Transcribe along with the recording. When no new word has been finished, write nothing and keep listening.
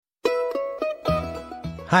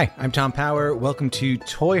Hi, I'm Tom Power. Welcome to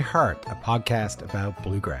Toy Heart, a podcast about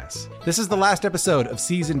bluegrass. This is the last episode of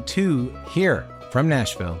Season 2. Here from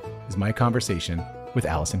Nashville is my conversation with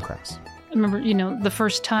Alison Krauss. I remember, the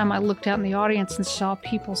first time I looked out in the audience and saw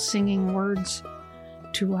people singing words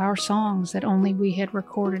to our songs that only we had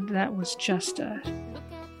recorded. That was just a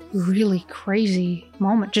really crazy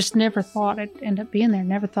moment. Just never thought it'd end up being there.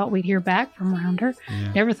 Never thought we'd hear back from Rounder.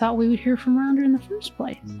 Yeah. Never thought we would hear from Rounder in the first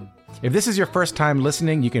place. If this is your first time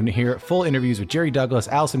listening, you can hear full interviews with Jerry Douglas,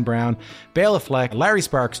 Alison Brown, Bela Fleck, Larry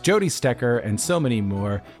Sparks, Jody Stecker, and so many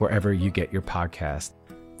more wherever you get your podcast.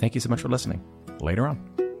 Thank you so much for listening. Later on.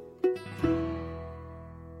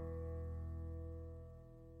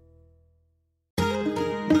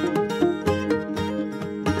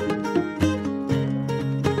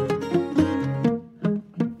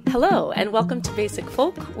 Hello, and welcome to Basic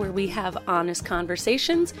Folk, where we have honest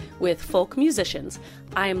conversations with folk musicians.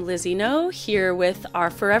 I am Lizzie No, here with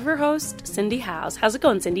our forever host, Cindy Howes. How's it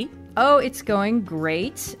going, Cindy? Oh, it's going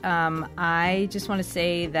great. I just want to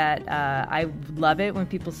say that I love it when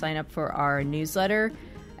people sign up for our newsletter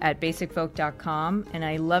at basicfolk.com, and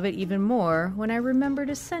I love it even more when I remember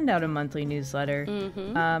to send out a monthly newsletter.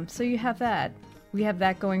 So you have that. We have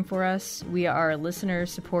that going for us. We are a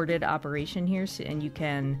listener-supported operation here, and you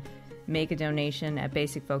can make a donation at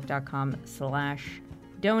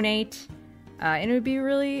basicfolk.com/donate. And it would be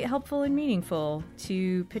really helpful and meaningful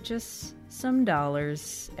to pitch us some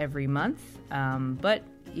dollars every month. But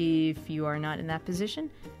if you are not in that position,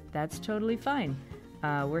 that's totally fine.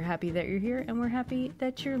 We're happy that you're here, and we're happy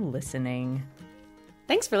that you're listening.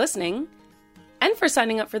 Thanks for listening. And for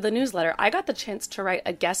signing up for the newsletter. I got the chance to write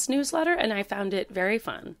a guest newsletter, and I found it very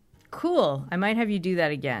fun. Cool. I might have you do that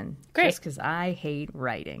again. Great. Just because I hate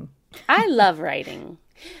writing. I love writing.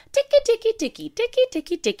 Ticky, ticky, ticky, ticky,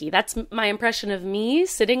 ticky, ticky. That's my impression of me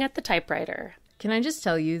sitting at the typewriter. Can I just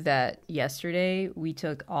tell you that yesterday we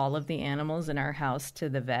took all of the animals in our house to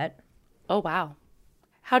the vet? Oh, wow.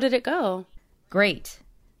 How did it go? Great.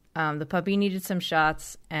 The puppy needed some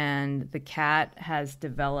shots, and the cat has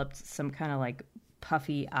developed some kind of like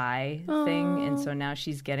puffy eye thing, and so now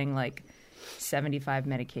she's getting like 75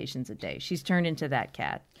 medications a day. She's turned into that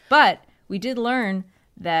cat. But we did learn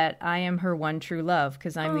that I am her one true love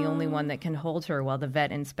because I'm the only one that can hold her while the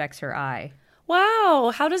vet inspects her eye.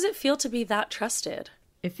 Wow. How does it feel to be that trusted?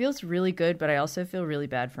 It feels really good, but I also feel really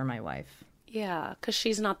bad for my wife. Yeah, because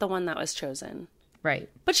she's not the one that was chosen. Right.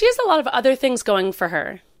 But she has a lot of other things going for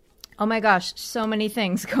her. Oh my gosh, so many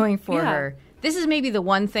things going for her. This is maybe the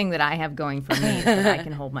one thing that I have going for me, that I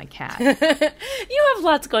can hold my cat. You have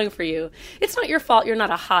lots going for you. It's not your fault you're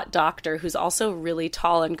not a hot doctor who's also really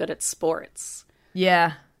tall and good at sports.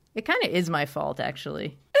 Yeah, it kind of is my fault,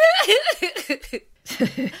 actually.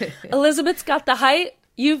 Elizabeth's got the height.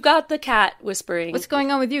 You've got the cat whispering. What's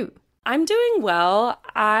going on with you? I'm doing well.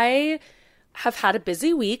 I have had a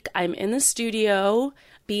busy week. I'm in the studio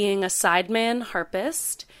being a sideman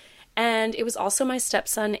harpist. And it was also my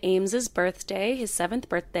stepson Ames's birthday, his 7th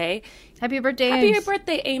birthday. Happy birthday, Happy Ames.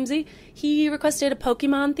 birthday, Amesy. He requested a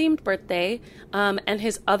Pokemon-themed birthday, and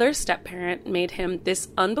his other step-parent made him this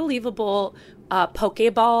unbelievable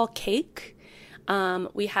Pokeball cake.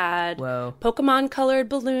 We had Pokemon-colored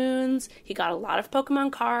balloons. He got a lot of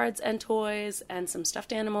Pokemon cards and toys and some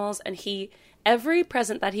stuffed animals, and every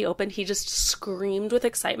present that he opened, he just screamed with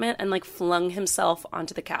excitement and, like, flung himself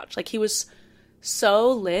onto the couch. Like, he was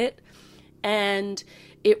so lit, and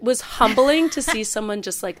it was humbling to see someone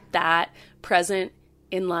just like that present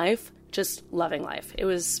in life, just loving life. It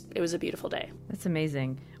was a beautiful day. That's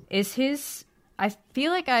amazing. I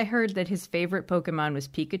feel like I heard that his favorite Pokemon was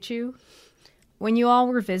Pikachu. When you all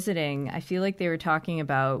were visiting, I feel like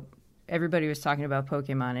everybody was talking about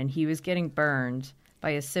Pokemon, and he was getting burned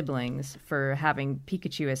by his siblings for having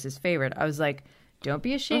Pikachu as his favorite. I was like, don't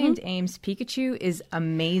be ashamed, Ames. Pikachu is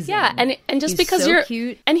amazing. Yeah, and just he's because so you're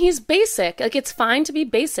cute. And he's basic. Like, it's fine to be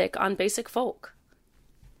basic on Basic Folk.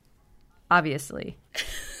 Obviously.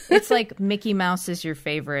 It's like Mickey Mouse is your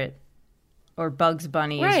favorite or Bugs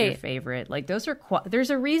Bunny is your favorite. Like, those are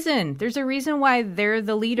there's a reason. There's a reason why they're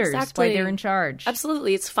the leaders, why they're in charge.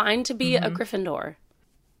 Absolutely. It's fine to be a Gryffindor.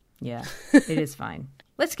 Yeah, it is fine.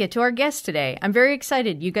 Let's get to our guest today. I'm very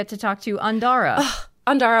excited. You get to talk to Andara.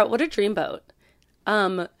 Andara, what a dreamboat.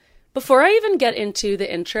 Before I even get into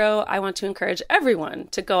the intro, I want to encourage everyone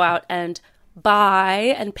to go out and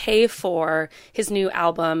buy and pay for his new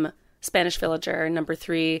album, Spanish Villager,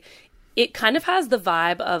 #3. It kind of has the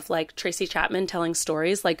vibe of like Tracy Chapman telling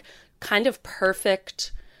stories, like kind of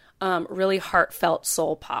perfect, really heartfelt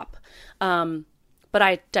soul pop. But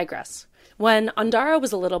I digress. When Andara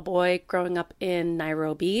was a little boy growing up in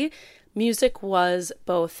Nairobi, music was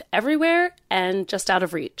both everywhere and just out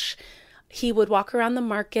of reach. He would walk around the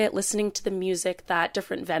market listening to the music that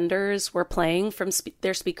different vendors were playing from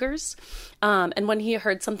their speakers. And when he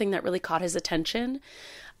heard something that really caught his attention,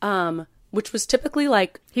 which was typically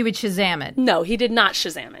like... He would Shazam it. No, he did not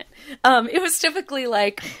Shazam it. It was typically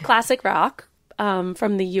like classic rock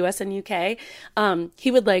from the US and UK.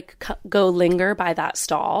 He would like go linger by that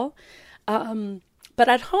stall. But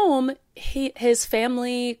at home, his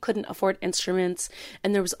family couldn't afford instruments,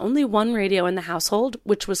 and there was only one radio in the household,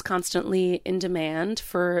 which was constantly in demand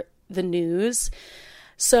for the news.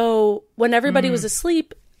 So when everybody was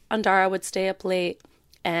asleep, Andara would stay up late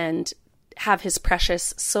and have his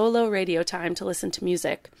precious solo radio time to listen to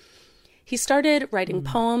music. He started writing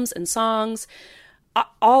poems and songs,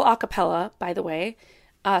 all a cappella, by the way,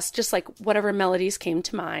 just like whatever melodies came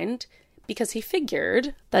to mind, because he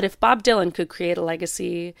figured that if Bob Dylan could create a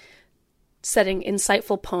legacy setting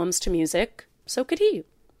insightful poems to music, so could he.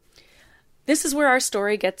 This is where our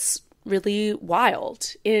story gets really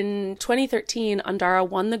wild. In 2013, Andara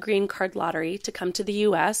won the green card lottery to come to the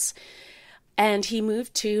U.S., and he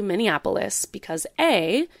moved to Minneapolis because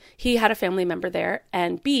A, he had a family member there,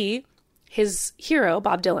 and B, his hero,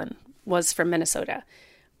 Bob Dylan, was from Minnesota.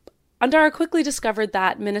 Andara quickly discovered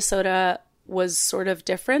that Minnesota was sort of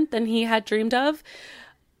different than he had dreamed of,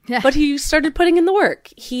 but he started putting in the work.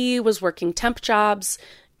 He was working temp jobs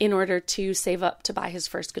in order to save up to buy his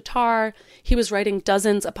first guitar. He was writing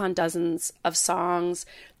dozens upon dozens of songs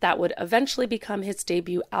that would eventually become his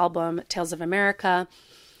debut album, Tales of America.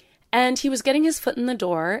 And he was getting his foot in the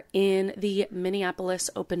door in the Minneapolis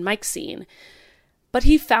open mic scene. But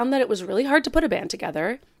he found that it was really hard to put a band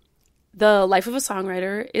together. The life of a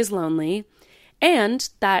songwriter is lonely. And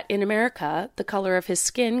that in America, the color of his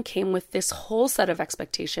skin came with this whole set of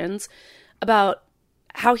expectations about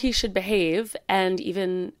how he should behave and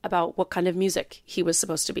even about what kind of music he was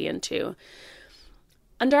supposed to be into.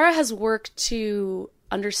 Andara has worked to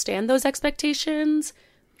understand those expectations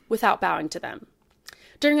without bowing to them.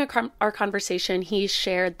 During our conversation, he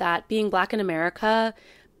shared that being Black in America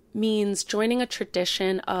means joining a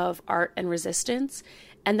tradition of art and resistance,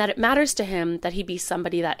 and that it matters to him that he be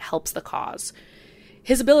somebody that helps the cause.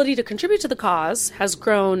 His ability to contribute to the cause has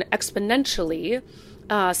grown exponentially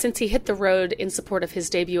since he hit the road in support of his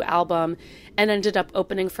debut album and ended up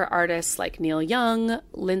opening for artists like Neil Young,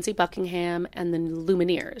 Lindsey Buckingham, and the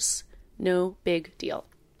Lumineers. No big deal.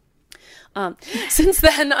 Since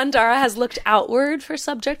then, Andara has looked outward for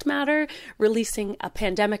subject matter, releasing a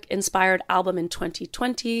pandemic-inspired album in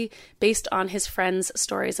 2020 based on his friends'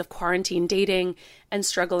 stories of quarantine dating and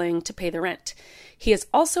struggling to pay the rent. He has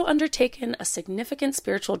also undertaken a significant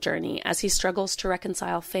spiritual journey as he struggles to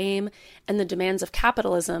reconcile fame and the demands of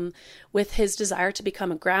capitalism with his desire to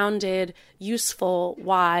become a grounded, useful,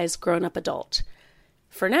 wise, grown-up adult.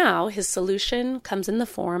 For now, his solution comes in the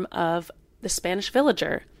form of the Spanish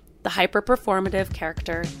Villager, the hyper-performative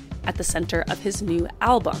character at the center of his new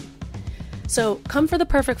album. So come for the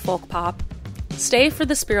perfect folk pop, stay for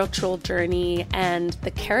the spiritual journey and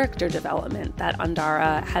the character development that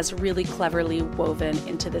Andara has really cleverly woven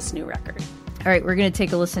into this new record. All right, we're going to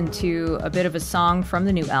take a listen to a bit of a song from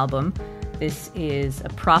the new album. This is A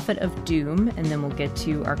Prophet of Doom, and then we'll get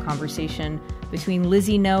to our conversation between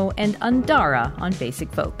Lizzie No and Andara on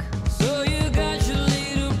Basic Folk. So you got your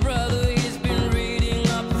little brother, he's been reading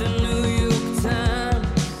up the New York Times.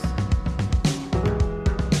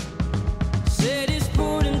 Said he's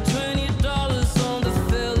putting $20 on the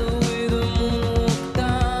fella with the moonwalk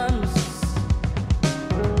dance.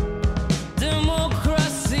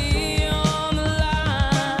 Democracy on the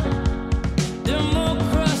line.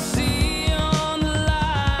 Democracy on the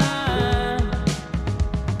line.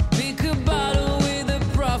 Pick a bottle with a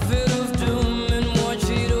prophet of doom and watch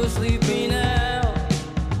it all sleeping out.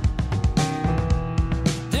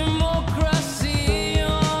 Democracy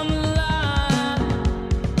on the line.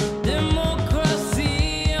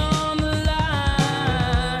 Democracy on the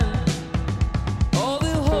line. All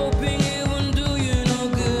the hoping it won't do you no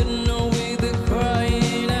good, no way they're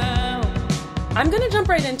crying out. I'm going to jump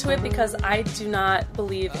right into it because I do not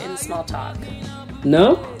believe in small talk.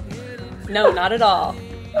 No? No, not at all.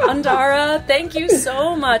 Andara, thank you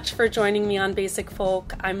so much for joining me on Basic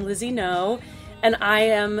Folk. I'm Lizzie No, and I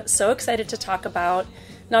am so excited to talk about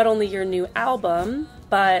not only your new album,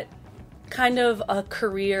 but kind of a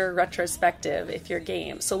career retrospective, if you're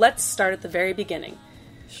game. So let's start at the very beginning.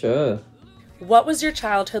 Sure. What was your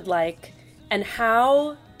childhood like, and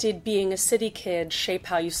how did being a city kid shape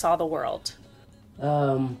how you saw the world?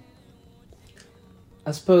 I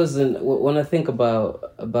suppose when I think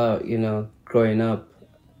about growing up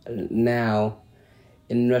now,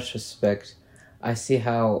 in retrospect, I see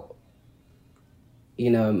how,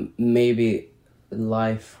 maybe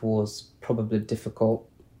life was probably difficult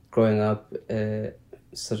growing up,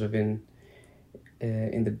 sort of in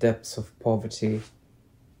the depths of poverty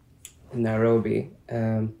in Nairobi.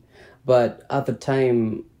 But at the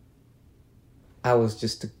time, I was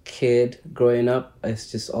just a kid growing up.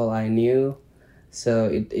 It's just all I knew. So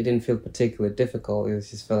it didn't feel particularly difficult. It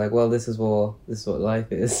just felt like, well, this is what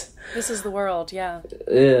life is. This is the world, yeah.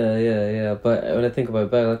 Yeah. But when I think about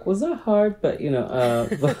it back, like, was that hard? But it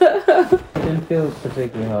didn't feel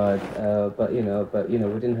particularly hard. But we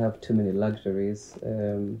didn't have too many luxuries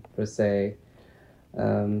per se.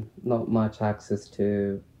 Not much access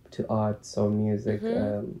to arts or music,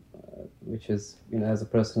 which is, as a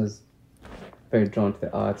person who's very drawn to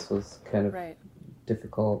the arts, was kind of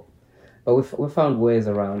difficult. But we found ways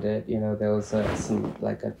around it. There was a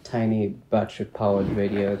tiny battery-powered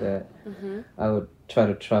radio that I would try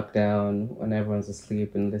to track down when everyone's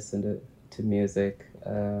asleep and listen to music,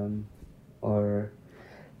 or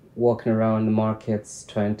walking around the markets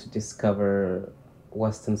trying to discover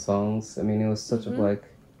Western songs. I mean, it was sort of like,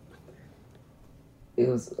 it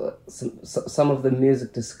was some of the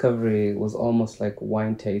music discovery was almost like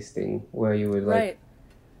wine tasting, where you would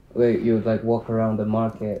where you would like walk around the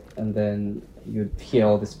market and then you'd hear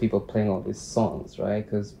all these people playing all these songs, right?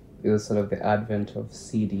 Because it was sort of the advent of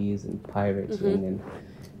CDs and pirating,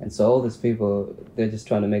 and so all these people, they're just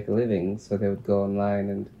trying to make a living, so they would go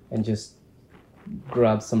online and just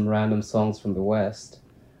grab some random songs from the West,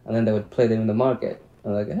 and then they would play them in the market.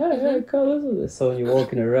 And like, hey, come listen to this. So when you're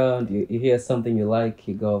walking around, you hear something you like,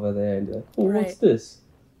 you go over there and you're like, oh, what's this?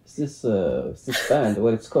 Is this band?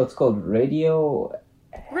 What it's called? It's called Radio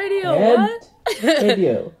What?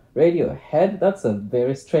 Radiohead. That's a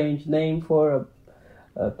very strange name for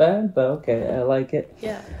a band, but okay, I like it.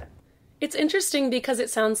 Yeah. It's interesting because it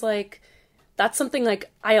sounds like that's something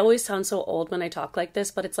like, I always sound so old when I talk like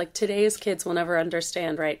this, but it's like today's kids will never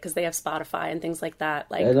understand, right? Because they have Spotify and things like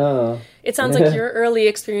that. Like, I know. It sounds like your early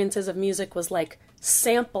experiences of music was like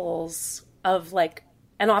samples of like,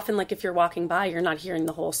 and often like if you're walking by, you're not hearing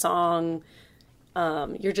the whole song.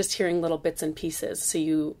 You're just hearing little bits and pieces. So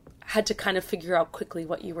you had to kind of figure out quickly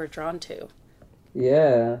what you were drawn to.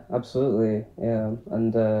 Yeah, absolutely. Yeah.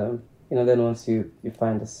 And, then once you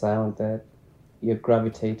find a sound that you're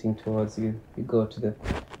gravitating towards, you go to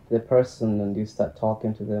the person and you start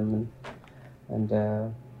talking to them and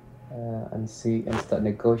start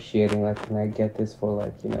negotiating, like, can I get this for,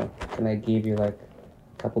 like, can I give you like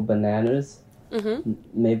a couple bananas?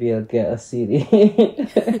 Maybe I'll get a CD.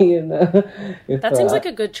 That seems like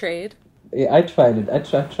a good trade. Yeah, I tried it. I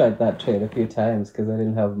tried that trade a few times because I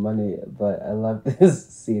didn't have money, but I loved these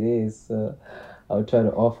CDs, so I would try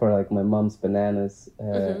to offer like my mom's bananas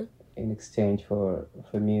in exchange for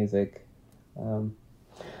music.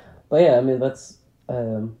 But yeah, I mean, that's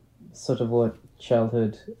sort of what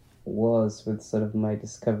childhood was, with sort of my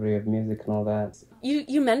discovery of music and all that.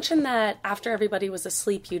 You mentioned that after everybody was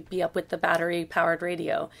asleep, you'd be up with the battery-powered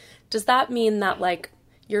radio. Does that mean that, like,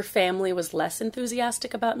 your family was less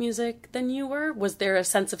enthusiastic about music than you were? Was there a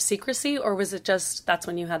sense of secrecy, or was it just that's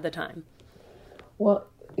when you had the time? Well,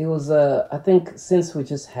 it was, I think since we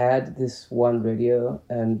just had this one radio,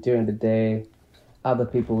 and during the day, other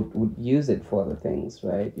people would use it for other things,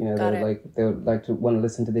 right? They would like to want to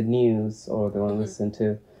listen to the news, or they want to listen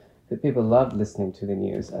to... People loved listening to the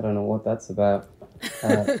news. I don't know what that's about.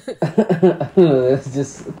 Let's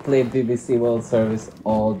just play BBC World Service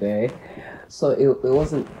all day. So it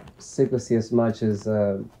wasn't secrecy as much as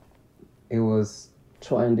it was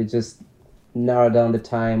trying to just narrow down the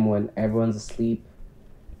time when everyone's asleep,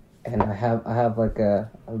 and I have like a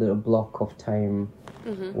little block of time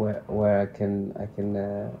where I can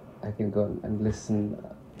go and listen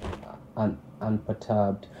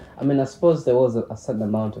unperturbed. I mean, I suppose there was a certain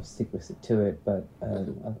amount of secrecy to it, but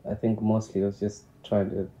I think mostly it was just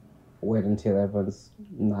trying to wait until everyone's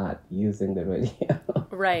not using the radio.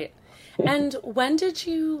 Right. And when did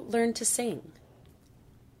you learn to sing?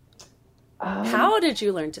 How did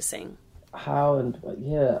you learn to sing? How and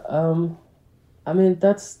yeah. I mean,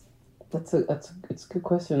 it's a good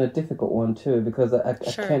question, a difficult one too, because I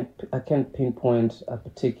can't pinpoint a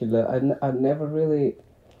particular. I never really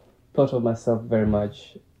thought of myself very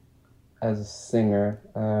much as a singer.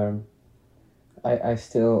 I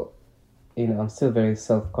still, I'm still very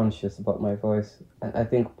self-conscious about my voice. I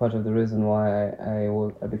think part of the reason why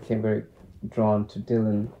I became very drawn to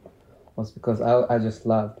Dylan was because I just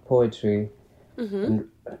loved poetry and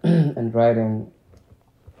writing.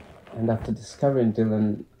 And after discovering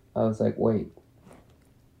Dylan, I was like, wait,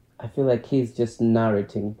 I feel like he's just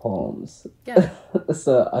narrating poems. Yeah.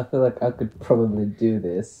 So I feel like I could probably do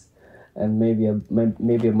this, and maybe I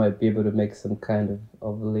might be able to make some kind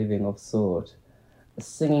of living of sort.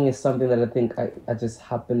 Singing is something that I think I just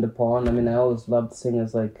happened upon. I mean, I always loved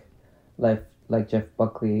singers like Jeff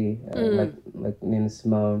Buckley, like Nina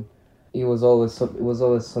Simone. It was always sort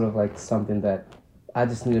of like something that I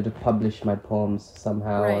just needed to publish my poems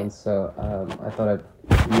somehow, Right. and so I thought I'd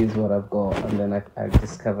use what I've got, and then I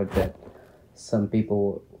discovered that some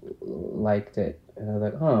people liked it, and I was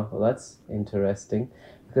like, oh, well, that's interesting,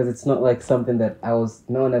 because it's not like something that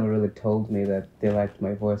no one ever really told me that they liked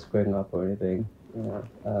my voice growing up or anything, you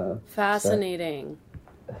know. Fascinating.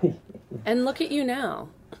 And look at you now.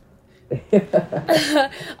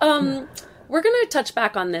 We're going to touch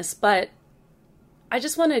back on this, but I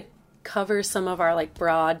just want to cover some of our like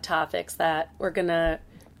broad topics that we're going to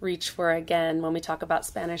reach for again when we talk about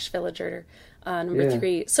Spanish Villager number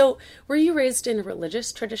 3. So were you raised in a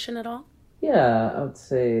religious tradition at all? Yeah, I would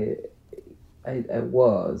say I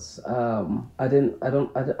was. I don't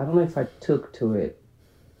know if I took to it,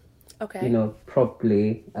 Okay. you know,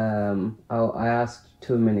 properly. I asked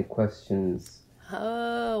too many questions.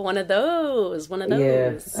 Oh, one of those.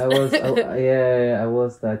 Yeah, I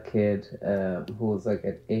was that kid who was like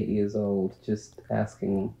at 8 years old, just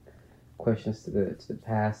asking questions to the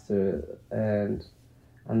pastor, and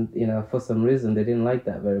you know, for some reason they didn't like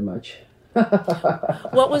that very much.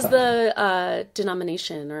 What was the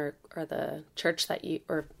denomination or the church that you,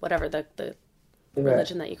 or whatever, the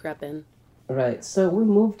religion that you grew up in? Right. So we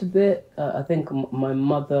moved a bit. I think my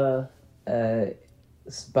mother.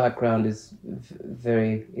 Background is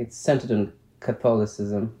it's centered on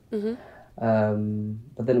Catholicism. Mm-hmm.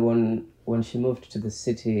 But then when she moved to the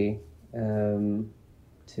city,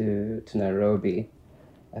 to Nairobi,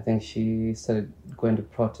 I think she started going to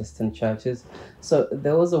Protestant churches. So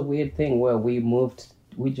there was a weird thing where we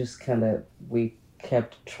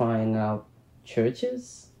kept trying out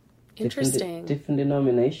churches. Interesting. Different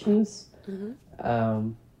denominations.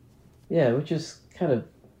 Mm-hmm. Which is kind of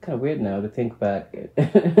weird now to think back.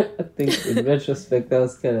 I think in retrospect that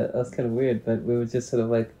was kind of weird, but we would just sort of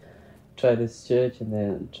like try this church and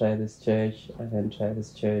then try this church and then try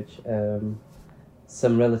this church.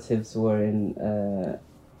 Some relatives were in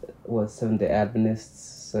Seventh-day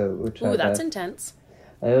Adventists, so we tried. Ooh, that's that. intense.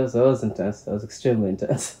 It was intense. That was extremely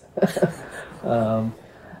intense.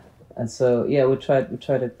 And so we tried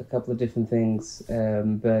a couple of different things,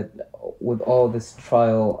 but with all this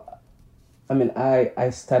trial. I mean, I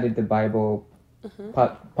studied the Bible,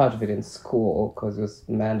 part of it in school because it was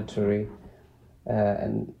mandatory,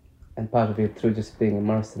 and part of it through just being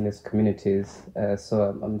immersed in these communities.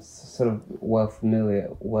 So I'm sort of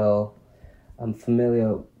I'm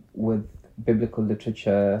familiar with biblical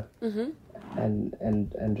literature and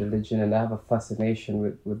religion, and I have a fascination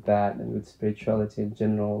with that and with spirituality in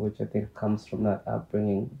general, which I think comes from that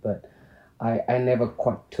upbringing. But I never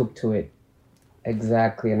quite took to it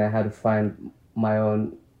exactly, and I had to find my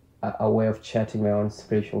own a way of charting my own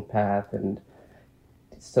spiritual path and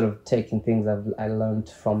sort of taking things I learned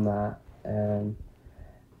from that, and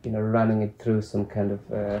running it through some kind of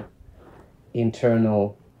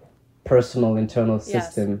personal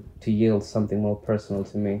system to yield something more personal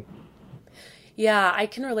to me. Yeah, I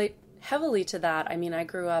can relate heavily to that. I mean, I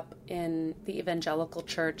grew up in the evangelical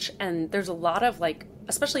church, and there's a lot of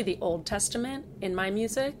especially the Old Testament in my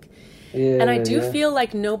music. And I do feel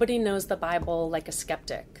like nobody knows the Bible like a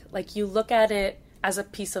skeptic. Like, you look at it as a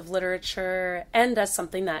piece of literature and as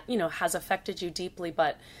something that, has affected you deeply.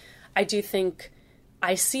 But I do think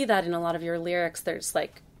I see that in a lot of your lyrics. There's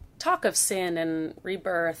talk of sin and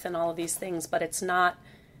rebirth and all of these things, but it's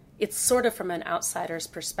sort of from an outsider's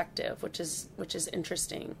perspective, which is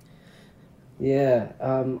interesting. Yeah.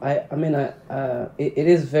 It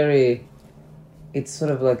is very, it's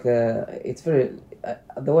sort of like it's very,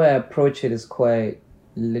 the way I approach it is quite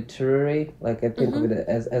literary. I think of it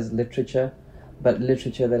as literature, but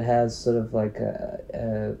literature that has sort of like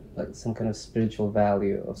some kind of spiritual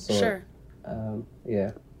value of sort. Sure.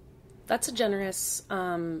 Yeah. That's a generous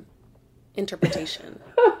interpretation.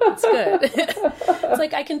 It's good.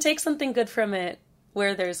 It's I can take something good from it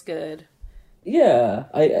where there's good. Yeah,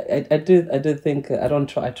 I do think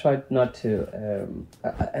I tried not to,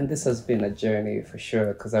 and this has been a journey for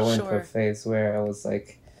sure, because I went through a phase where I was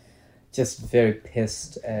just very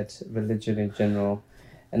pissed at religion in general,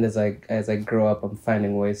 and as I grow up, I'm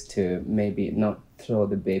finding ways to maybe not throw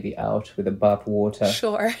the baby out with the bath water.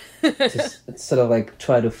 Sure. Just sort of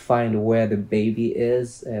try to find where the baby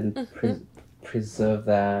is and preserve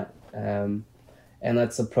that. And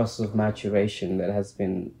that's a process of maturation that has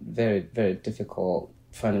been very, very difficult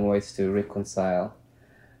finding ways to reconcile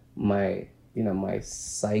my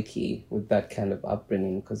psyche with that kind of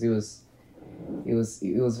upbringing, because it was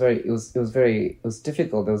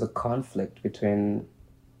difficult. There was a conflict between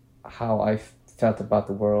how I felt about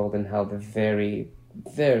the world and how the very,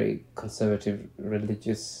 very conservative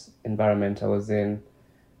religious environment I was in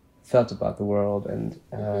felt about the world, and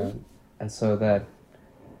so that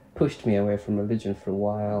pushed me away from religion for a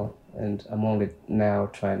while, and I'm only now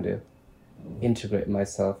trying to integrate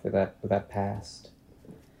myself with that past.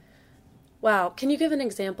 Wow. Can you give an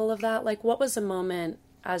example of that? Like, what was a moment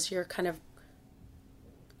as you're kind of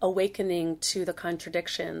awakening to the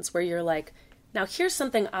contradictions where you're like, now here's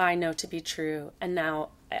something I know to be true, and now,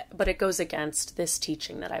 but it goes against this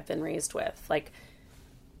teaching that I've been raised with? Like,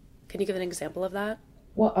 can you give an example of that?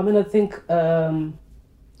 Well, I mean, I think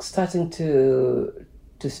starting to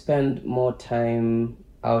spend more time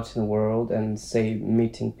out in the world and, say,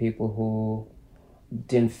 meeting people who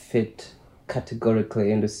didn't fit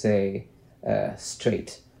categorically into, say,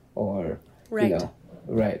 straight or,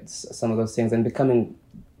 Right. some of those things, and becoming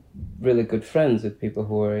really good friends with people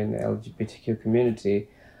who are in the LGBTQ community,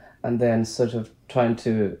 and then sort of trying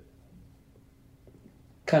to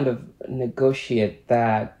kind of negotiate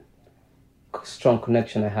that strong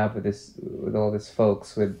connection I have with all these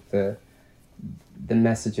folks, with the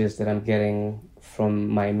messages that I'm getting from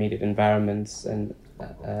my immediate environments and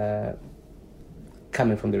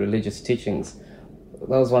coming from the religious teachings.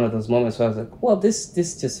 That was one of those moments where I was like, well, this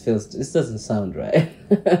doesn't sound right.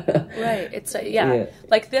 Right. It's Yeah.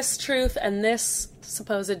 like this truth and this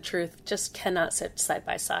supposed truth just cannot sit side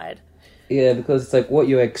by side. Yeah, because it's like what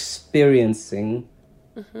you're experiencing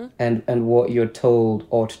and what you're told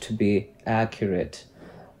ought to be accurate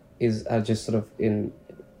are just sort of in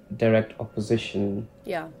direct opposition.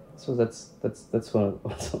 Yeah. So that's one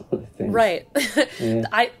of the things. Right.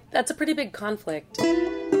 Yeah. That's a pretty big conflict.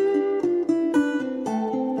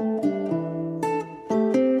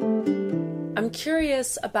 I'm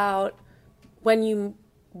curious about when you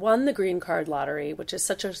won the green card lottery, which is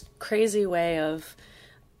such a crazy way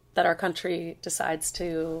that our country decides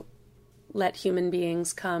to let human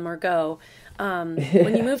beings come or go.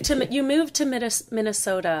 When you moved to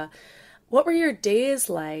Minnesota, what were your days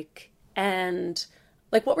like? And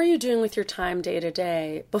like, what were you doing with your time day to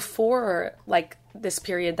day before like this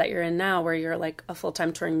period that you're in now, where you're like a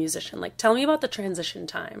full-time touring musician? Like, tell me about the transition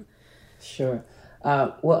time. Sure.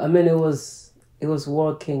 Well, I mean, it was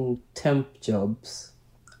working temp jobs,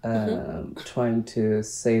 trying to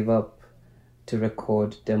save up to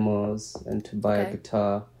record demos and to buy a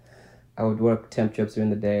guitar. I would work temp jobs during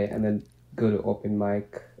the day and then go to open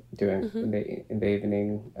mic in the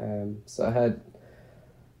evening. So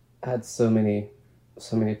I had so many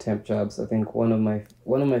temp jobs. I think one of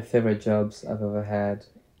my favorite jobs I've ever had,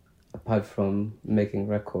 apart from making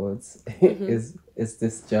records, is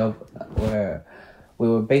this job where we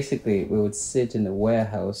would sit in a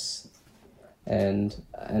warehouse and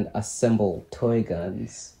assemble toy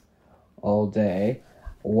guns all day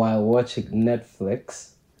while watching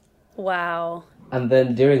Netflix. Wow. And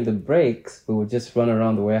then during the breaks, we would just run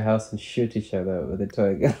around the warehouse and shoot each other with the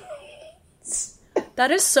toy guns.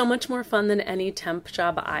 That is so much more fun than any temp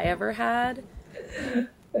job I ever had.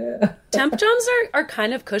 Temp jobs are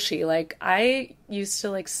kind of cushy. Like, I used to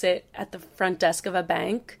like sit at the front desk of a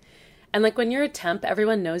bank, and like when you're a temp,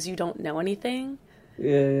 everyone knows you don't know anything.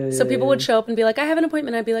 So people would show up and be like, I have an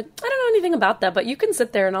appointment. I'd be like, I don't know anything about that, but you can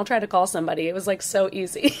sit there and I'll try to call somebody. It was like so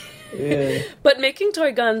easy. Yeah. But making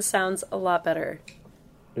toy guns sounds a lot better.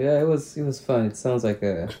 Yeah, it was fun. It sounds like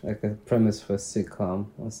a premise for a sitcom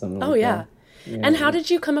or something. Oh, like yeah. that. Yeah. And how did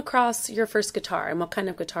you come across your first guitar, and what kind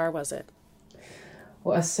of guitar was it?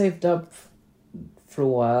 Well, I saved up for a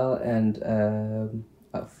while and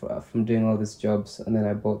from doing all these jobs, and then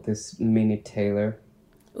I bought this mini Taylor.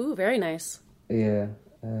 Ooh, very nice. Yeah.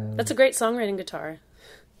 That's a great songwriting guitar.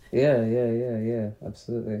 Yeah,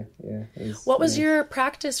 absolutely. Yeah. What was your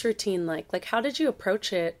practice routine like? Like, how did you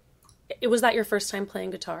approach it? Was that your first time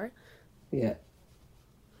playing guitar? Yeah.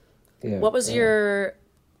 What was your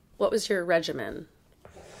regimen?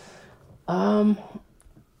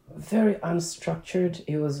 Very unstructured.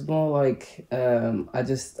 It was more like I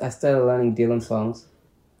started learning Dylan songs.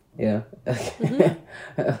 Yeah.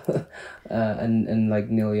 and like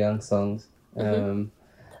Neil Young songs. And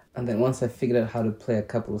then once I figured out how to play a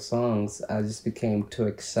couple of songs, I just became too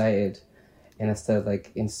excited, and I started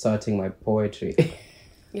like inserting my poetry.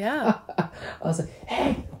 Yeah. I was like,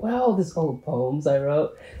 hey, well, all these old poems I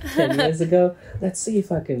wrote 10 years ago, let's see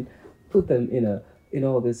if I can put them in a in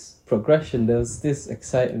all this progression, there's this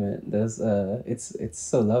excitement. It's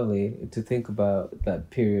so lovely to think about that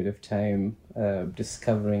period of time,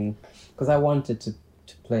 discovering, because I wanted to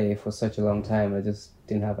play for such a long time. I just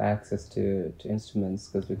didn't have access to instruments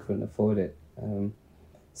because we couldn't afford it.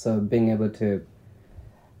 So being able to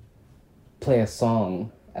play a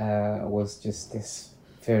song was just this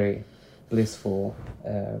very blissful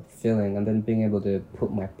feeling, and then being able to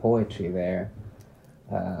put my poetry there,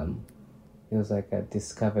 it was like I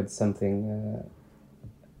discovered something.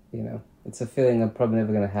 It's a feeling I'm probably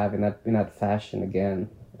never gonna have in that fashion again.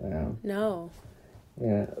 No.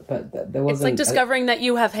 Yeah, but there wasn't. It's like discovering that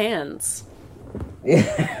you have hands.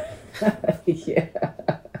 Yeah, yeah,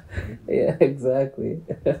 yeah, exactly.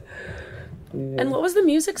 Yeah. And what was the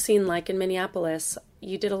music scene like in Minneapolis?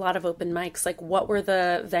 You did a lot of open mics. Like, what were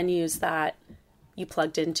the venues that you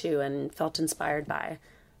plugged into and felt inspired by?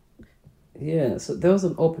 Yeah, so there was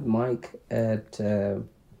an open mic at a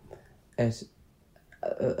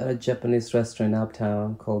Japanese restaurant in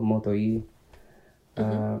Uptown called Motoi.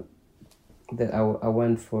 That I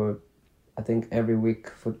went for, I think, every week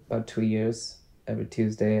for about 2 years, every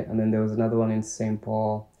Tuesday. And then there was another one in St.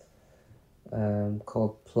 Paul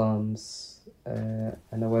called Plums. And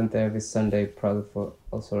I went there every Sunday probably for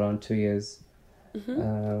also around 2 years.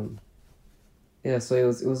 Yeah, so it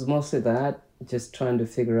was mostly that, just trying to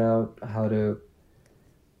figure out how to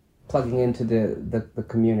plugging into the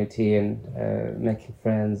community and making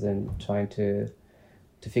friends and trying to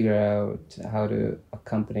figure out how to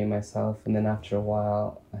accompany myself. And then after a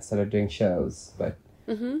while I started doing shows, but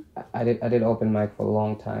I did open mic for a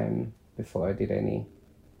long time before I did any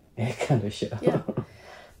kind of show. Yeah.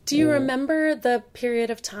 Do you remember the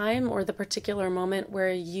period of time or the particular moment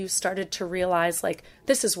where you started to realize, like,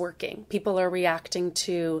 this is working? People are reacting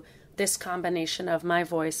to this combination of my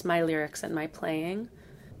voice, my lyrics, and my playing?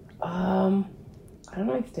 I don't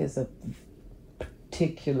know if there's a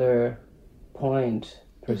particular point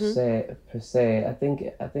per se. I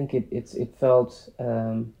think it felt,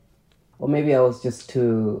 or maybe I was just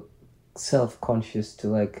too self-conscious to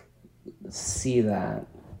like see that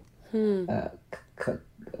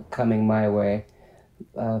coming my way.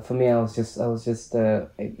 For me, I was just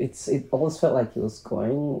it always felt like it was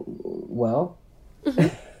going well.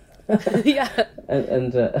 Yeah.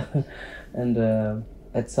 and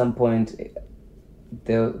at some point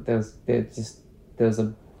there was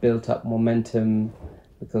a built up momentum,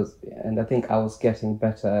 and I think I was getting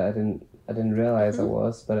better. I didn't realize I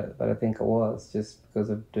was, but I think I was, just because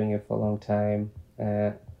of doing it for a long time,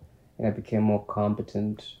 and I became more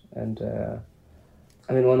competent. And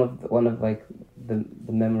I mean, one of like the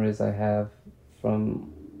memories I have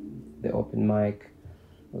from the open mic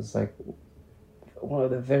was like one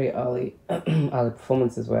of the very early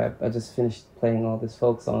performances where I just finished playing all these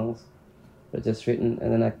folk songs that I just written,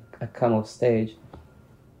 and then I come off stage,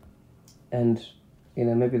 and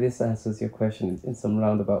maybe this answers your question in some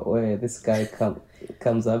roundabout way. This guy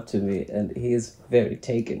comes up to me, and he is very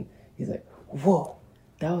taken. He's like, "Whoa,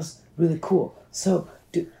 that was really cool. So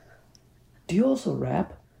do you also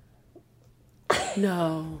rap?"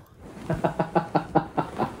 No.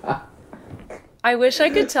 I wish I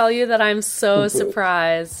could tell you that I'm so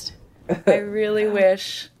surprised. I really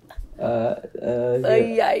wish. Yeah.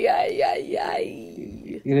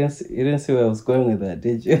 You didn't see where I was going with that,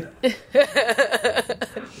 did you?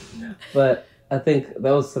 But I think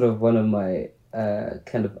that was sort of one of my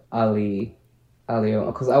kind of early on,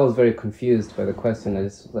 because I was very confused by the question. I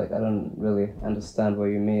just was like, I don't really understand what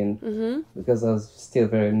you mean, because I was still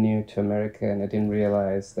very new to America, and I didn't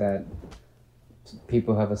realize that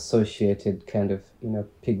people have associated kind of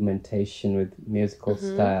pigmentation with musical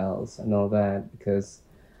styles and all that, because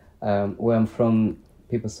where I'm from,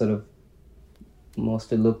 people sort of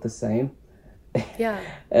mostly look the same. Yeah.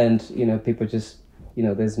 And people just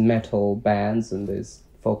there's metal bands and there's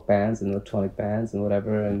folk bands and electronic bands and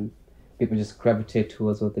whatever, and people just gravitate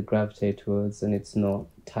towards what they gravitate towards, and it's not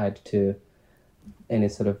tied to any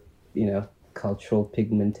sort of cultural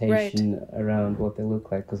pigmentation around what they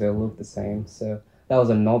look like, because they all look the same. So that was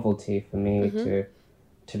a novelty for me to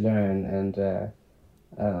learn. And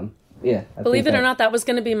yeah, believe it or not, that was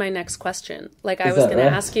going to be my next question. Like, I was going to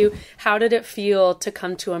ask you, how did it feel to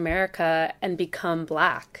come to America and become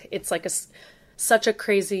Black? It's like such a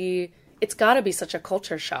crazy, it's got to be such a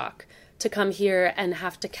culture shock to come here and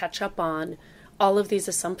have to catch up on all of these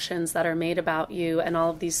assumptions that are made about you and all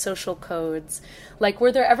of these social codes. Like,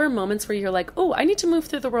 were there ever moments where you're like, oh, I need to move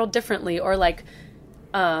through the world differently, or like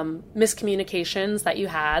miscommunications that you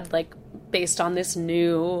had, like, based on this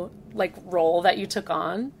new like role that you took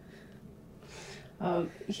on?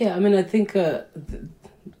 Yeah, I mean, I think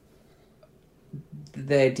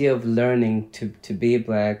the idea of learning to be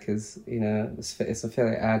black is, it's a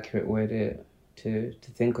fairly accurate way to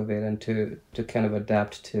think of it, and to kind of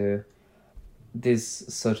adapt to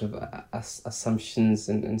these sort of assumptions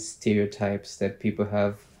and stereotypes that people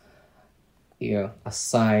have,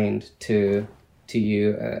 assigned to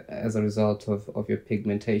you as a result of your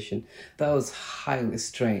pigmentation. That was highly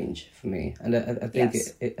strange for me, and I think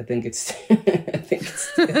Yes. I think it's I think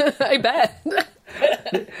it's I bet.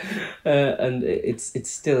 and it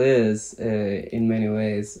still is in many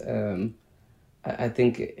ways. I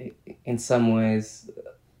think in some ways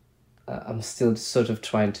I'm still sort of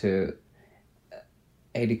trying to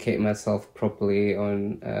educate myself properly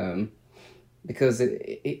on because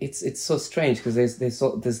it's so strange, because there's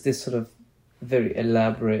this sort of very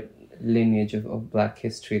elaborate lineage of black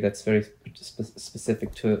history that's very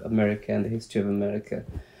specific to America and the history of America,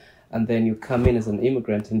 and then you come in as an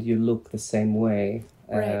immigrant and you look the same way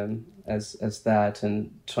Right. as that,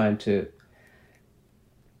 and trying to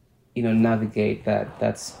navigate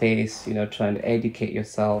that space, trying to educate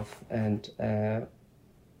yourself and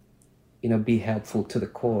be helpful to the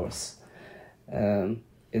course.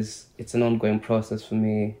 It's an ongoing process for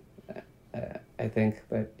me, I think,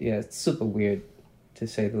 but yeah, it's super weird, to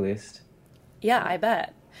say the least. Yeah, I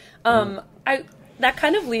bet. That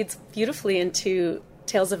kind of leads beautifully into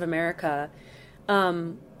Tales of America.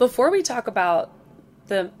 Before we talk about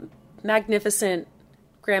the magnificent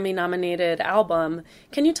Grammy-nominated album,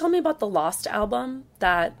 can you tell me about the Lost album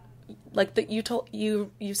that,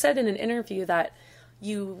 you said in an interview that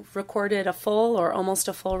you recorded a full or almost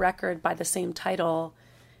a full record by the same title,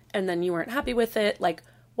 and then you weren't happy with it. Like,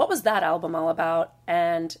 what was that album all about,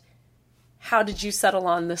 and how did you settle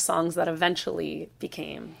on the songs that eventually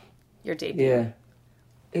became your debut? Yeah,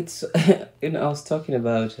 it's I was talking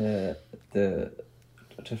about to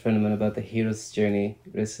a friend of mine about the hero's journey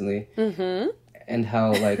recently, and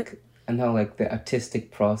how the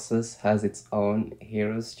artistic process has its own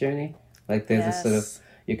hero's journey. Like there's a sort of, Yes.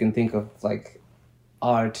 you can think of like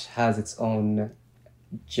art has its own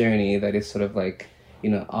journey that is sort of like,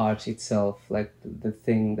 art itself, like the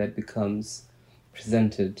thing that becomes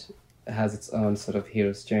presented has its own sort of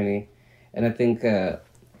hero's journey. And I think, I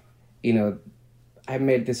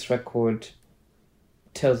made this record,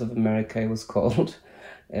 Tales of America, it was called.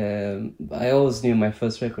 I always knew my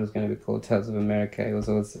first record was going to be called Tales of America. It was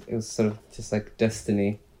sort of just like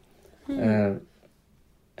destiny.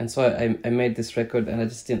 And so I made this record, and I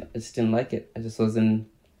just didn't like it. I just wasn't,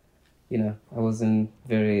 I wasn't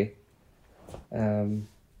very, I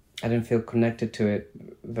didn't feel connected to it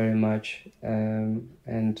very much.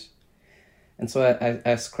 And so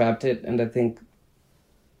I scrapped it, and I think,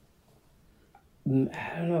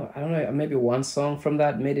 I don't know, maybe one song from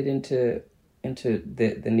that made it into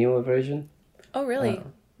the newer version. Oh, really?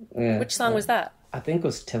 Yeah. Which song was that? I think it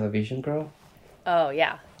was Television Girl. Oh,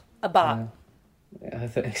 yeah. A bop. I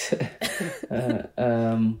think so.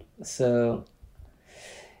 So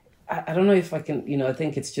I don't know if I can, I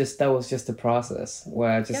think it's just, that was just a process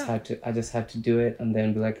where I just had to do it, and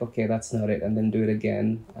then be like, okay, that's not it, and then do it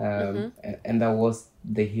again. And that was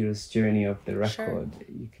the hero's journey of the record.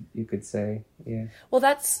 You could say, yeah. Well,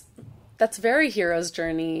 that's very hero's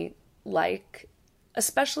journey, like,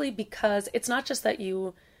 especially because it's not just that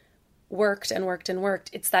you worked and worked and worked.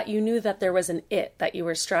 It's that you knew that there was an it that you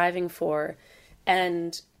were striving for,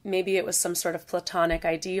 and maybe it was some sort of platonic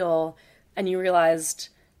ideal, and you realized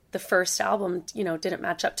the first album, didn't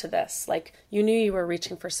match up to this. Like, you knew you were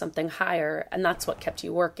reaching for something higher, and that's what kept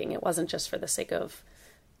you working. It wasn't just for the sake of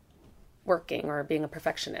working or being a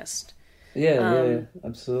perfectionist. Yeah,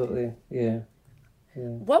 absolutely. Yeah.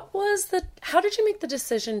 How did you make the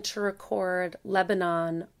decision to record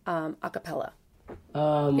Lebanon a cappella?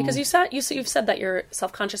 Because you've said that you're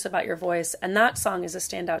self-conscious about your voice, and that song is a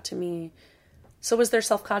standout to me. So was there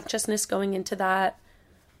self-consciousness going into that?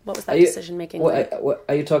 What was that decision making like?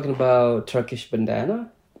 Are you talking about Turkish Bandana?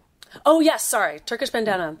 Oh yes, sorry, Turkish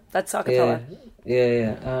Bandana. That's a cappella.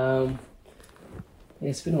 Yeah.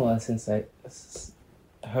 It's been a while since I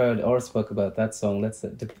heard or spoke about that song. That's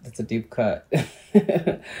a deep cut.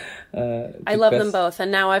 I love them both,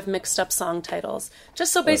 and now I've mixed up song titles,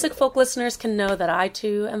 just so Basic Folk listeners can know that I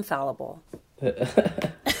too am fallible. I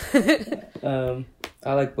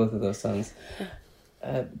like both of those songs.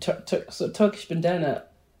 So Turkish Bandana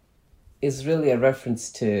is really a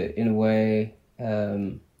reference to, in a way,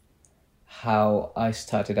 how I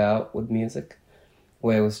started out with music,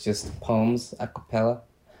 where it was just poems a cappella,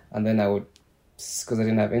 and then I would, because I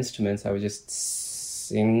didn't have instruments, I would just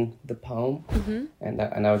sing the poem,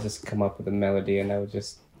 and I would just come up with a melody, and I would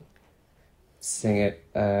just sing it,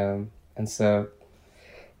 and so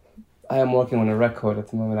I am working on a record at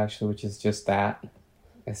the moment, actually, which is just that.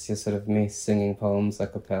 It's just sort of me singing poems a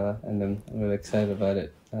cappella, and I'm really excited about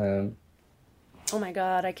it. Oh my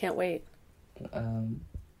God, I can't wait. But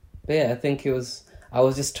yeah, I think I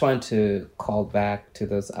was just trying to call back to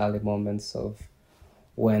those early moments of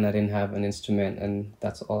when I didn't have an instrument and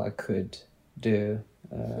that's all I could do.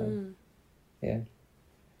 Yeah.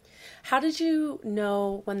 How did you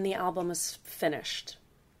know when the album was finished?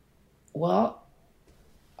 Well,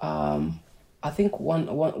 I think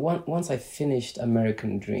once I finished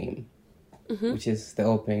American Dream, which is the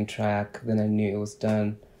opening track, then I knew it was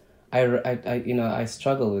done. I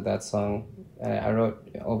struggled with that song. I wrote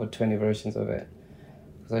over 20 versions of it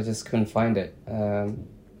because I just couldn't find it.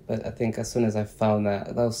 But I think as soon as I found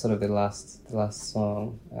that was sort of the last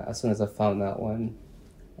song. As soon as I found that one,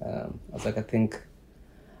 I was like, I think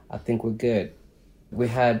we're good. We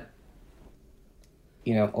had,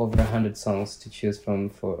 over 100 songs to choose from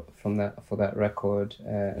for that record,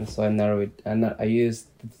 and so I used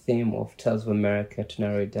the theme of Tales of America to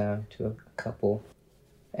narrow it down to a couple,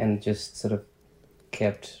 and just sort of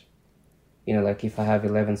kept, like if I have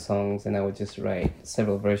 11 songs, then I would just write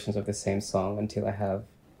several versions of the same song until I have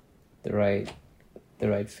the right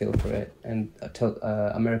feel for it. And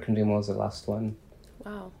American Dream was the last one.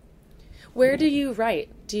 Wow. Where do you write?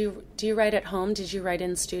 Do you write at home? Did you write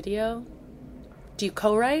in studio? Do you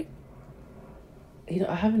co-write?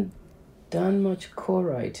 I haven't done much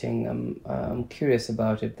co-writing. I'm curious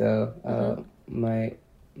about it though. My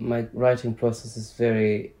writing process is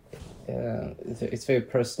very it's very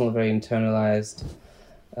personal, very internalized.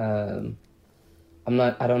 I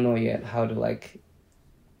don't know yet how to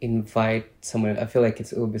invite someone. I feel like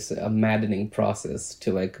it will be a maddening process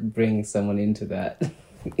to bring someone into that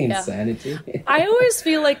insanity. I always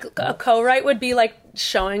feel like a co-write would be like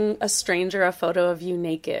showing a stranger a photo of you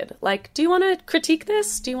naked. Like, do you want to critique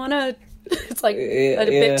this? Do you want to? It's like a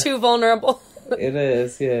bit too vulnerable. It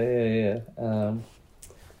is, yeah.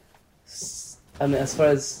 I mean, as far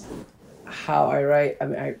as how I write, I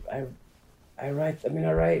mean, I write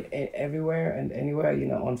everywhere and anywhere.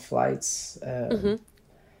 On flights. I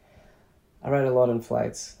write a lot on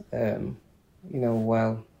flights.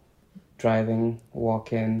 While driving,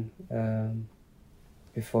 walking,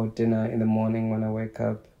 before dinner in the morning when I wake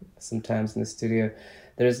up, sometimes in the studio.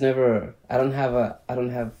 I don't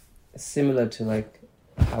have similar to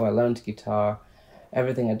how I learned guitar.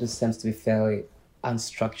 Everything I do tends to be fairly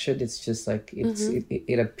unstructured. It's just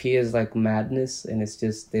it appears like madness, and it's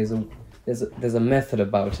just there's a method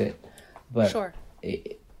about it, but sure.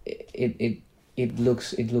 It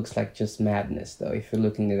looks like just madness though. If you're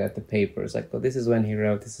looking at the paper, it's like, well, this is when he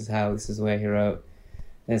wrote, this is how, this is where he wrote.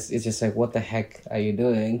 And it's just like, what the heck are you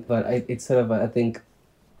doing? But it's sort of I think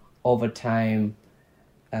over time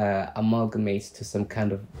amalgamates to some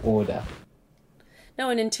kind of order. No,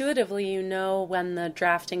 and intuitively when the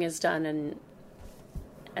drafting is done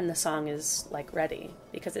and the song is ready,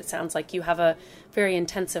 because it sounds like you have a very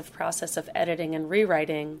intensive process of editing and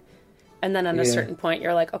rewriting. And then at a certain point,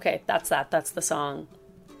 you're like, okay, that's the song.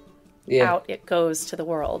 Yeah. Out it goes to the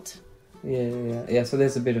world. Yeah. So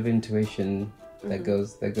there's a bit of intuition that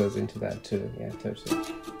goes into that too. Yeah, totally.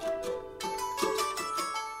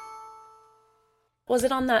 Was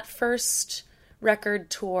it on that first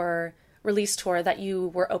record tour, release tour, that you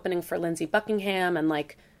were opening for Lindsey Buckingham and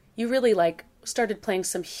you really started playing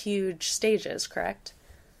some huge stages, correct?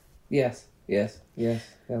 Yes. That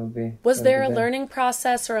would be. Was there a learning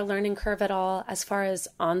process or a learning curve at all as far as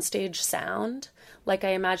onstage sound? I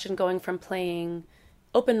imagine going from playing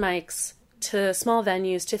open mics to small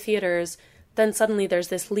venues to theaters, then suddenly there's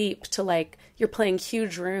this leap to you're playing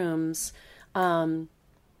huge rooms. And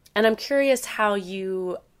I'm curious how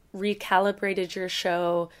you recalibrated your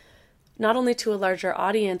show, not only to a larger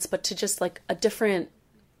audience, but to just a different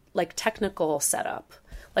technical setup.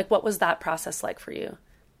 What was that process like for you?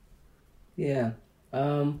 Yeah.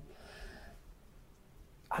 I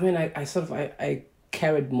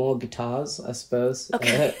carried more guitars, I suppose.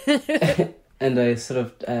 Okay. And I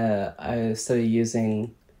started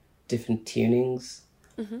using different tunings,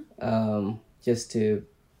 just to,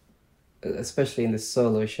 especially in the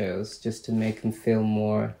solo shows, just to make them feel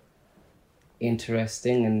more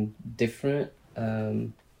interesting and different.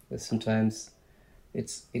 Sometimes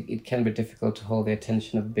it can be difficult to hold the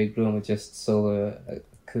attention of a big room with just solo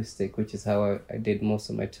acoustic, which is how I did most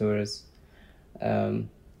of my tours.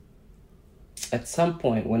 At some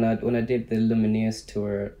point when I did the Lumineers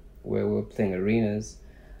tour where we were playing arenas,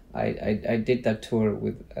 I did that tour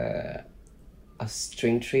with a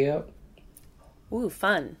string trio. Ooh,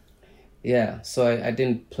 fun. Yeah, so I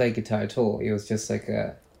didn't play guitar at all. It was just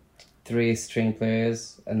 3 string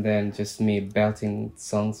players, and then just me belting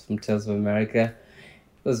songs from Tales of America.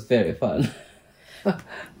 It was very fun.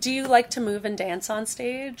 Do you like to move and dance on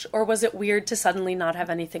stage, or was it weird to suddenly not have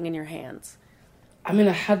anything in your hands? I mean,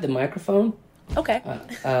 I had the microphone, Okay.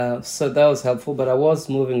 so that was helpful, but I was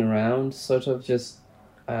moving around, sort of just,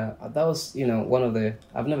 that was, one of the,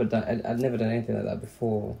 I'd never done anything like that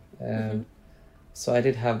before. So I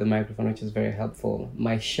did have the microphone, which is very helpful.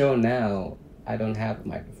 My show now, I don't have a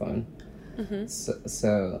microphone.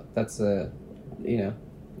 So that's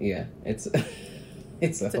yeah, it's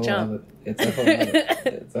it's a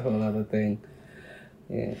whole other thing.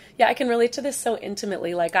 Yeah. Yeah, I can relate to this so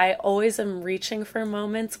intimately. Like, I always am reaching for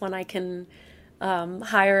moments when I can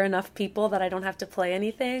hire enough people that I don't have to play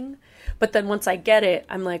anything. But then once I get it,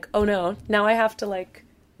 I'm like, oh no, now I have to like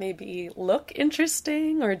maybe look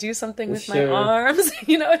interesting or do something with my arms.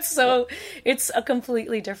 It's a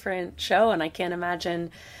completely different show, and I can't imagine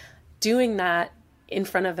doing that in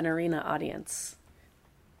front of an arena audience.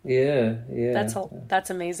 Yeah. That's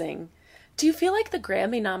amazing. Do you feel like the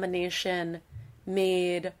Grammy nomination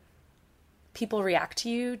made people react to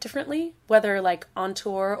you differently, whether like on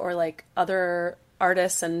tour or like other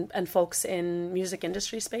artists and folks in music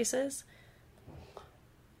industry spaces?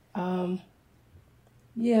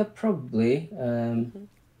 Yeah, probably.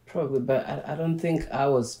 Probably, but I don't think I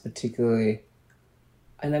was particularly.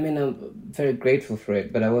 And I mean, I'm very grateful for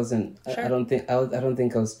it, but I wasn't. Sure. I don't think I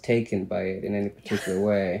was taken by it in any particular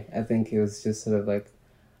way. I think it was just sort of like,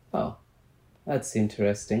 oh, that's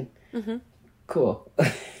interesting. Cool.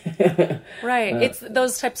 Right. It's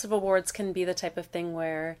those types of awards can be the type of thing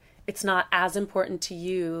where it's not as important to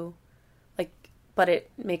you, like, but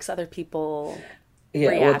it makes other people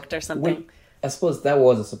react or something. I suppose that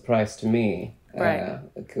was a surprise to me, right?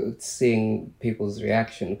 Seeing people's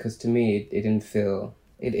reaction, because to me it didn't feel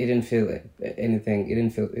anything. It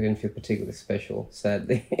didn't feel particularly special.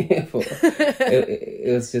 Sadly,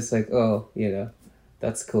 it was just like, oh,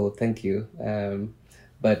 that's cool, thank you.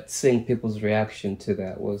 But seeing people's reaction to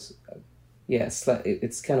that was,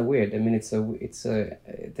 it's kind of weird. I mean,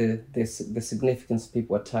 the significance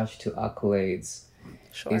people attach to accolades.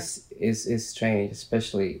 Sure. is strange,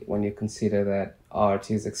 especially when you consider that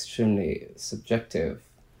art is extremely subjective.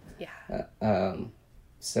 Yeah.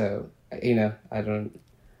 So I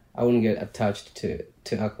wouldn't get attached to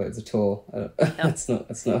accolades at all. No.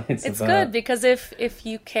 It's good because if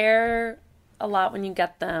you care a lot when you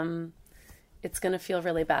get them, it's gonna feel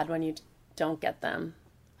really bad when you don't get them.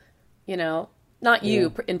 Not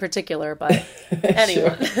you in particular, but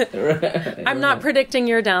anyone. Right, I'm not predicting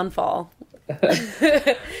your downfall.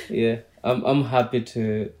 Yeah, I'm happy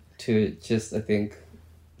to just, I think,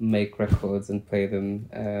 make records and play them,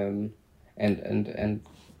 and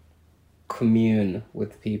commune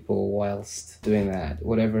with people whilst doing that.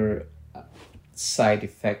 Whatever side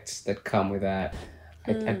effects that come with that,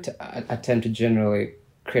 I tend to generally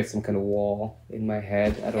create some kind of wall in my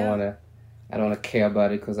head. I don't want to care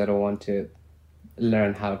about it because I don't want to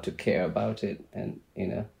learn how to care about it, and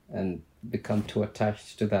become too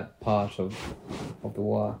attached to that part of the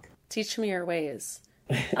work. Teach me your ways.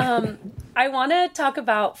 I want to talk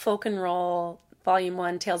about Folk and Roll Volume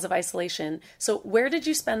 1, Tales of Isolation. So where did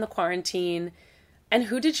you spend the quarantine, and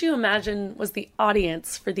who did you imagine was the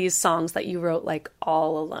audience for these songs that you wrote like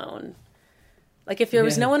all alone? Like if there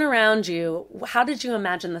was no one around you, how did you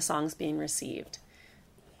imagine the songs being received?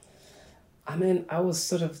 I mean, I was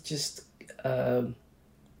sort of just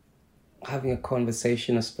having a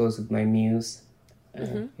conversation, I suppose, with my muse,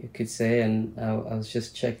 you could say, and I was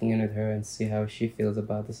just checking in with her and see how she feels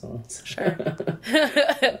about the songs. Sure.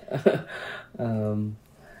 I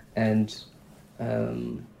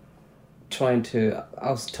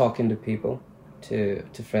was talking to people, to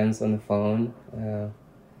friends on the phone,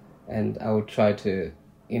 and I would try to,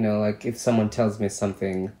 like if someone tells me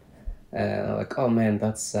something, like, oh man,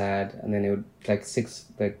 that's sad, and then it would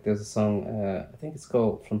there's a song, I think it's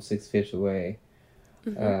called From 6 Feet Away,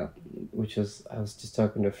 which was, I was just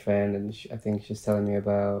talking to a friend, and I think she's telling me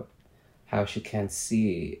about how she can't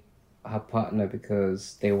see her partner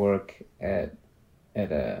because they work at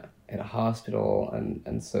a hospital,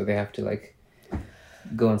 and so they have to like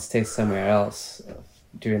go and stay somewhere else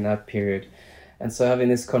during that period. And so having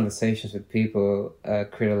these conversations with people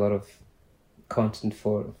create a lot of content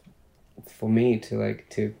for me to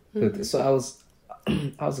so I was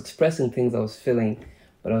expressing things I was feeling,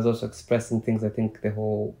 but I was also expressing things I think the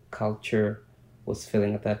whole culture was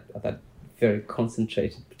feeling at that very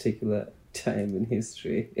concentrated particular time in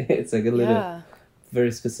history. It's like a little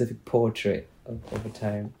very specific portrait of a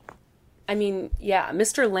time. I mean,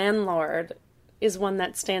 Mr. Landlord is one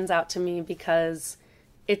that stands out to me because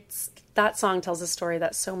that song tells a story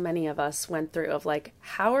that so many of us went through of like,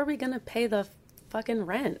 how are we going to pay the fucking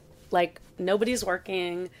rent? Like, nobody's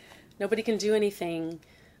working, nobody can do anything.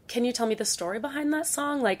 Can you tell me the story behind that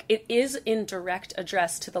song? Like, it is in direct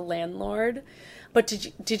address to the landlord, but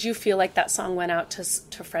did you feel like that song went out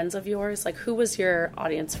to friends of yours? Like, who was your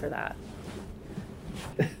audience for that?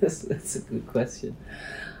 That's a good question.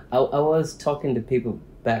 I was talking to people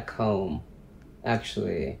back home,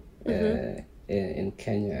 actually, in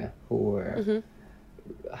Kenya, who were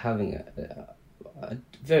having a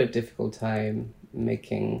very difficult time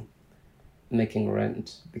making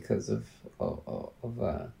rent because of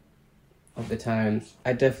the times.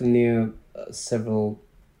 I definitely knew several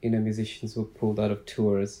musicians who pulled out of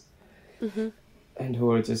tours and who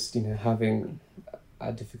were just having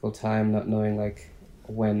a difficult time not knowing like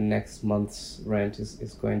when next month's rent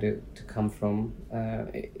is going to come from.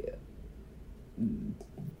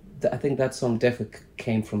 I think that song definitely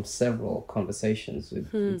came from several conversations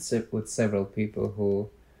with several people who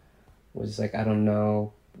were just like, I don't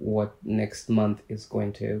know what next month is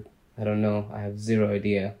going to. I don't know. I have zero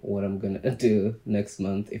idea what I'm going to do next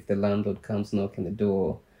month if the landlord comes knocking the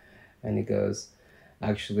door and he goes,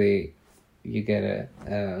 actually, you get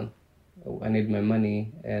I need my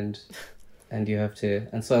money and you have to.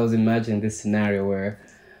 And so I was imagining this scenario where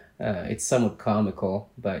it's somewhat comical,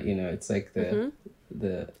 but it's like the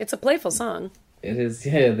it's a playful song. It is,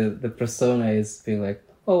 yeah. The persona is being like,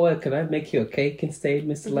 oh, well, can I make you a cake instead,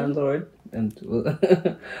 Mr. Landlord? And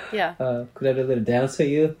yeah, could I do a little dance for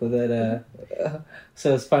you? With that,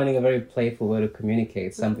 so it's finding a very playful way to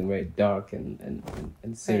communicate something very dark and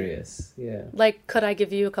serious. Right. Yeah. Like, could I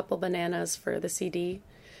give you a couple bananas for the CD?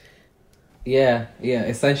 Yeah.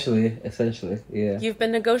 Essentially, yeah. You've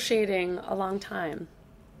been negotiating a long time.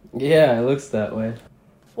 Yeah, it looks that way.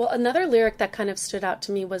 Well, another lyric that kind of stood out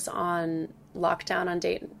to me was on Lockdown on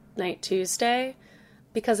Date Night Tuesday,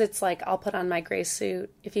 because it's like, I'll put on my gray suit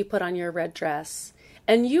if you put on your red dress.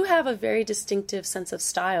 And you have a very distinctive sense of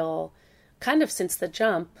style, kind of since the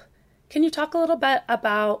jump. Can you talk a little bit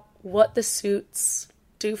about what the suits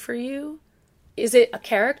do for you? Is it a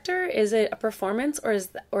character? Is it a performance? Or is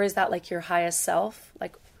that like your highest self?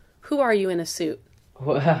 Like, who are you in a suit?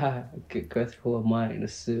 Good question. Who am I in a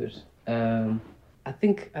suit? I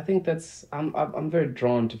think that's I'm very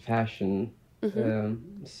drawn to fashion.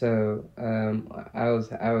 So I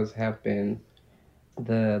always have been.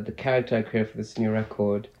 The character I created for this new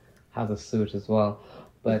record has a suit as well,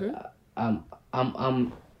 but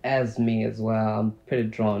I'm as me as well. I'm pretty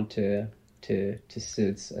drawn to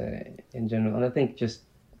suits in general, and I think just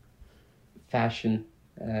fashion.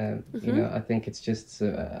 I think it's just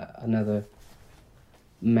another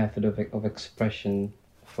method of expression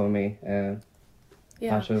for me. Yeah.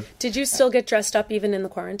 Did you still get dressed up even in the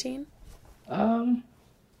quarantine?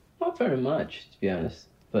 Not very much, to be honest.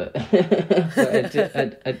 But, I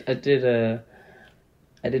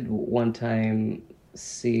did one time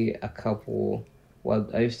see a couple. Well,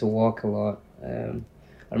 I used to walk a lot. I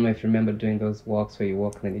don't know if you remember doing those walks where you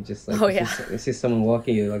walk and then you just like you see someone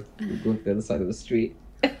walking, you like go to the other side of the street.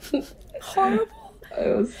 Horrible.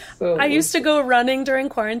 I used to go running during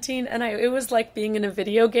quarantine, and it was like being in a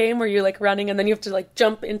video game where you're like running and then you have to like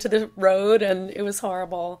jump into the road, and it was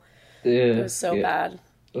horrible. Yeah, it was so bad.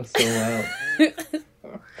 It was so wild.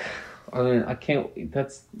 I mean, I can't.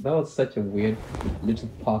 That was such a weird little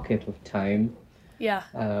pocket of time. Yeah.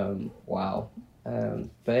 Wow.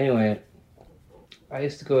 But anyway, I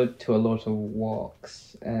used to go to a lot of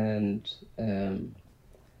walks, and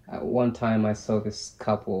at one time I saw this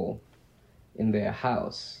couple in their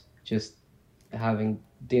house just having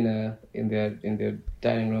dinner in their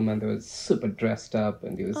dining room, and they were super dressed up,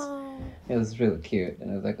 and it was really cute,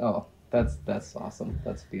 and I was like, oh, that's awesome,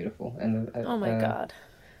 that's beautiful. And oh my god,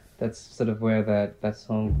 that's sort of where that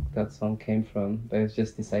song came from. There's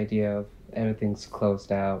just this idea of everything's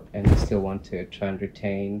closed out and you still want to try and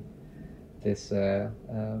retain this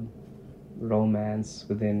romance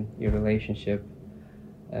within your relationship.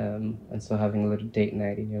 And so having a little date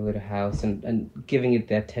night in your little house and giving it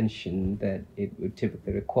the attention that it would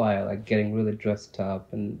typically require, like getting really dressed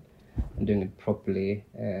up and doing it properly,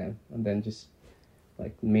 and then just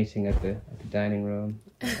like meeting at the dining room.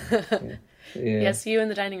 Yeah. Yes, you in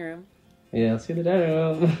the dining room. Yeah, see the dining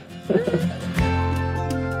room.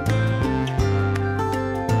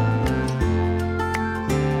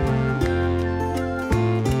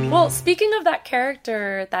 Well, speaking of that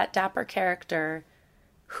character, that dapper character,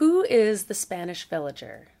 who is the Spanish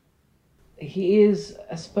villager? He is,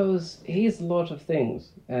 I suppose, he is a lot of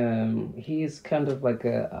things. He is kind of like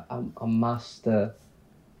a master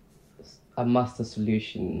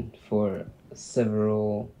solution for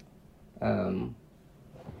several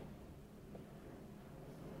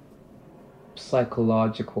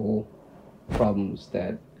psychological problems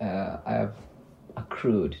that I have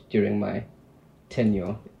accrued during my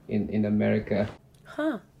tenure in America.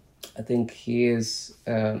 Huh. I think he is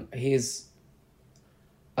that's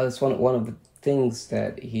one of the things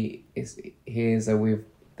that he is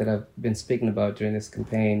that I've been speaking about during this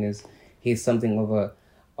campaign is he's something of a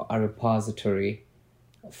repository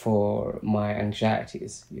for my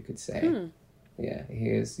anxieties, you could say. Yeah, he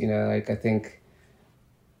is, like I think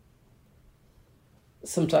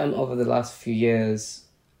sometime over the last few years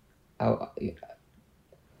I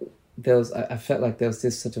felt like there was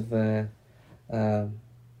this sort of a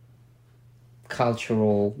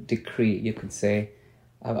cultural decree, you could say,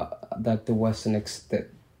 that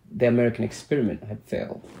the American experiment had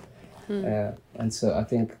failed. And so I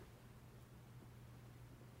think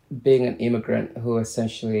being an immigrant who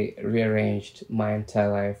essentially rearranged my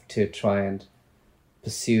entire life to try and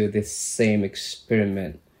pursue this same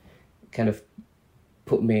experiment kind of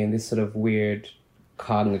put me in this sort of weird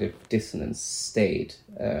cognitive dissonance state.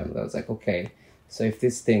 I was like, okay, so if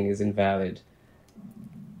this thing is invalid,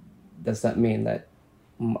 does that mean that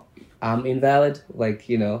I'm invalid? Like,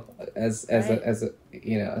 as a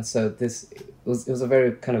and so it was a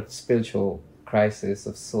very kind of spiritual crisis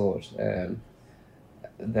of sort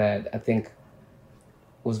that I think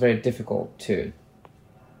was very difficult to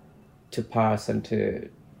parse and to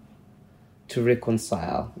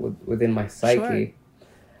reconcile within my psyche.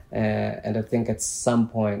 And I think at some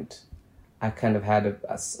point I kind of had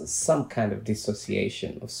some kind of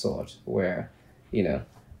dissociation of sort where,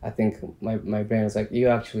 I think my brain was like, you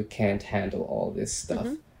actually can't handle all this stuff.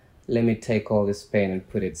 Let me take all this pain and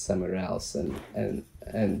put it somewhere else. And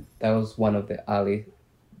that was one of the early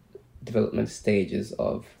development stages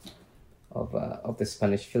of the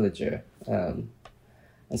Spanish villager. And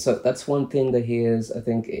so that's one thing that he is. I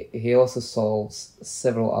think he also solves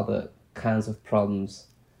several other kinds of problems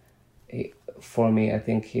for me. I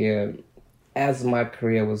think here, as my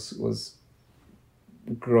career was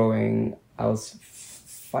growing, I was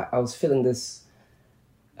feeling this,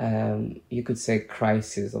 you could say,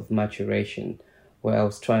 crisis of maturation, where I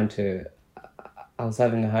was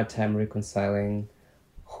having a hard time reconciling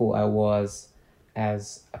who I was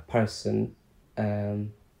as a person,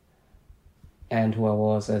 and who I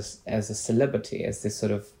was as a celebrity, as this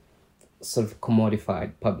sort of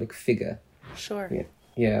commodified public figure. Sure.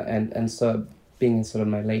 Yeah, and so being in sort of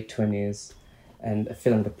my late 20s and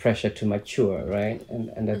feeling the pressure to mature, right? And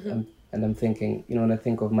I'm thinking, when I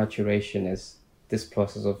think of maturation as this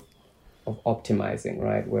process of optimizing,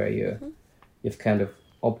 right? Where you've kind of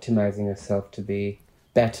optimizing yourself to be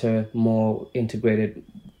better, more integrated,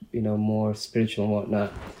 more spiritual and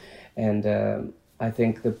whatnot. And I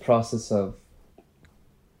think the process of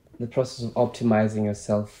optimizing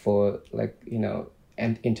yourself for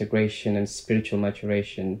and integration and spiritual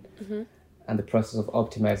maturation, and the process of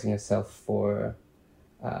optimizing yourself for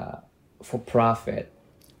profit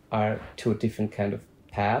are two different kind of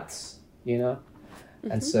paths,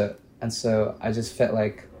 and so I just felt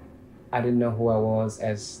like I didn't know who I was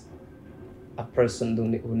as a person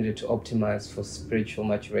who needed to optimize for spiritual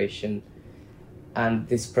maturation, and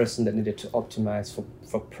this person that needed to optimize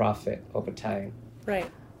for profit over time. Right.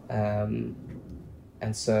 And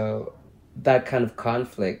so that kind of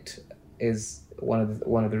conflict is one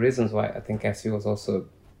of the reasons why I think SU was also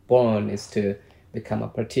born, is to become a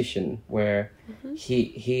partition where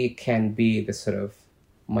he can be the sort of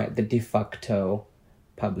the de facto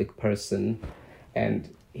public person,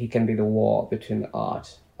 and he can be the wall between the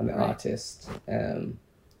art and the artist.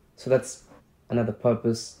 So that's another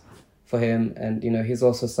purpose for him. And he's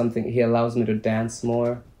also something, he allows me to dance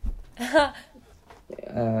more,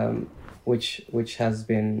 which has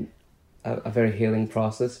been a very healing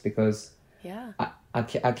process, because I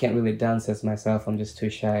can't really dance as myself. I'm just too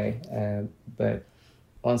shy. But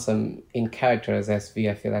once I'm in character as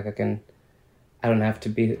SV, I feel like I don't have to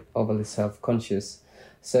be overly self-conscious.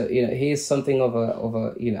 So he is something of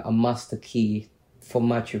a master key for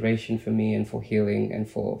maturation for me, and for healing, and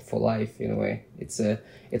for life in a way. It's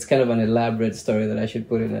kind of an elaborate story that I should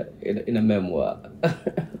put in a memoir.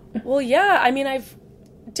 Well, yeah. I mean, I've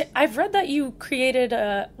read that you created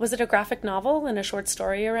was it a graphic novel and a short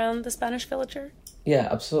story around the Spanish villager? Yeah,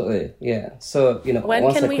 absolutely. Yeah. So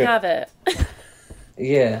when can we have it?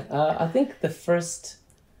 Yeah, I think the first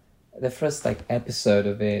episode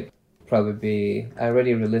of it probably be, I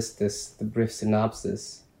already released the brief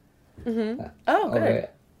synopsis. Oh, good.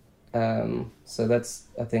 So that's,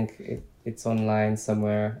 I think it's online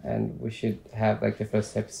somewhere, and we should have the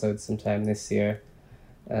first episode sometime this year.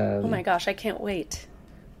 Oh my gosh, I can't wait.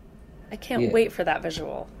 I can't wait for that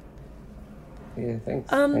visual. Yeah,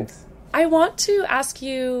 thanks. I want to ask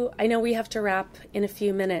you, I know we have to wrap in a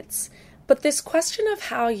few minutes, but this question of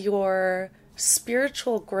how your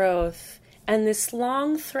spiritual growth and this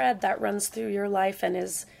long thread that runs through your life and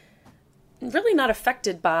is really not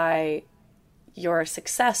affected by your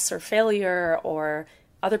success or failure or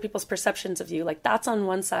other people's perceptions of you, like that's on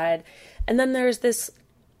one side. And then there's this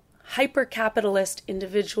hyper-capitalist,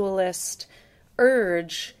 individualist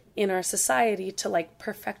urge in our society to like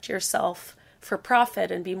perfect yourself for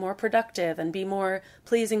profit and be more productive and be more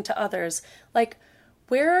pleasing to others. Like,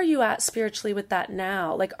 where are you at spiritually with that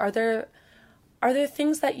now? Like, are there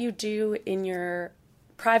things that you do in your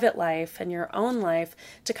private life and your own life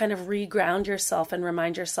to kind of reground yourself and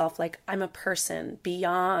remind yourself, like, I'm a person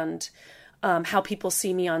beyond how people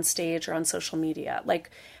see me on stage or on social media?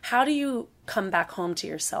 Like, how do you come back home to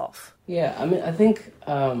yourself? Yeah, I mean, I think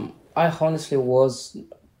I honestly was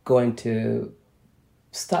going to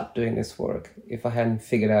stop doing this work if I hadn't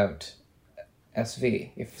figured out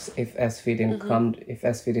SV. If SV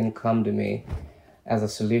didn't come to me as a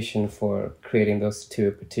solution for creating those two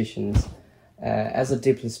repetitions. As a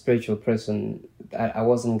deeply spiritual person, I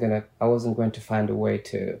wasn't going to find a way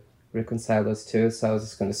to reconcile those two, so I was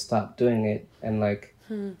just going to stop doing it and like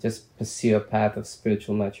just pursue a path of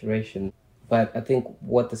spiritual maturation. But I think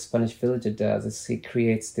what the Spanish Villager does is he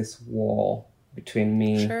creates this wall between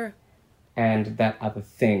me and that other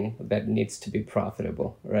thing that needs to be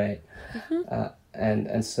profitable, right?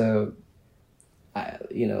 And so,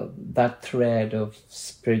 that thread of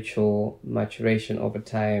spiritual maturation over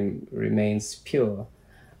time remains pure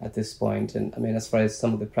at this point. And I mean, as far as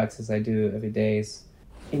some of the practices I do every day is,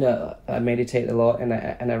 I meditate a lot and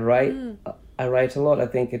I write. I write a lot. I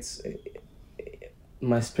think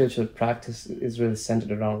my spiritual practice is really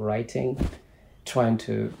centered around writing, trying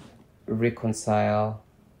to reconcile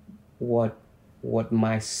what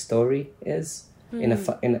my story is in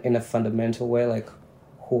a fundamental way, like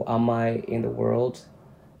who am I in the world,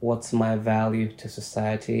 what's my value to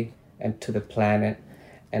society and to the planet,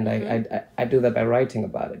 and I do that by writing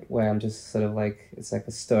about it, where I'm just sort of like, it's like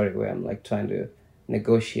a story where I'm like trying to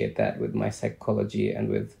negotiate that with my psychology and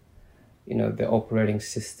with the operating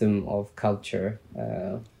system of culture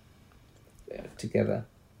together.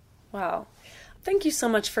 Wow. Thank you so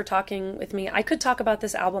much for talking with me. I could talk about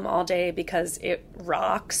this album all day because it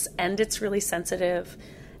rocks and it's really sensitive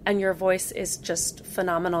and your voice is just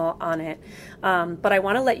phenomenal on it. But I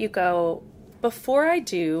want to let you go. Before I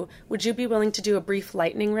do, would you be willing to do a brief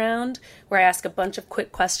lightning round where I ask a bunch of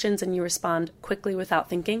quick questions and you respond quickly without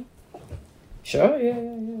thinking? Sure,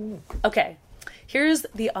 yeah. Okay, here's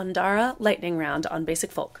the Andara lightning round on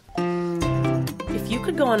Basic Folk. If you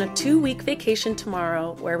could go on a 2-week vacation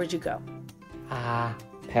tomorrow, where would you go?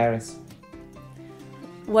 Paris.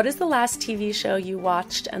 What is the last TV show you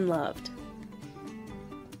watched and loved?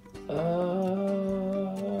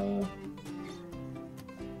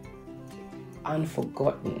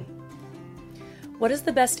 Unforgotten. What is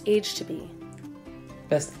the best age to be?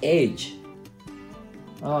 Best age?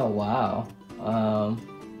 Oh, wow.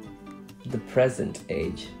 The present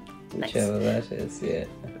age. Whichever that is, yeah.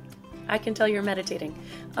 I can tell you're meditating.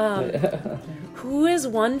 Who is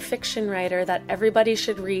one fiction writer that everybody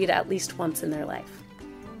should read at least once in their life?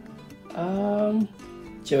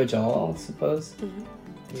 George Orwell, I suppose.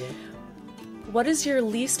 Yeah. What is your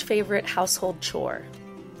least favorite household chore?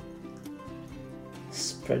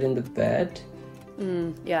 Spreading the bed.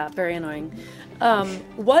 Yeah, very annoying.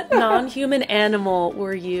 What non-human animal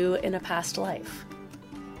were you in a past life?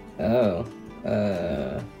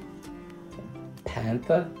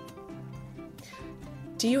 Panther.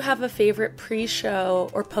 Do you have a favorite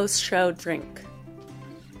pre-show or post-show drink?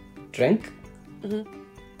 Drink?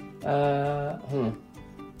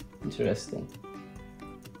 Interesting.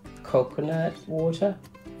 Coconut water.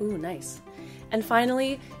 Ooh, nice. And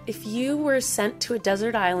finally, if you were sent to a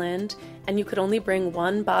desert island and you could only bring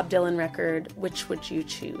one Bob Dylan record, which would you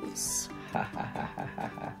choose?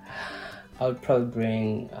 I would probably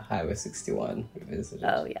bring Highway 61 Revisited.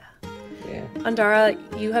 Oh, yeah. Yeah. Andara,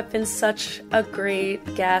 you have been such a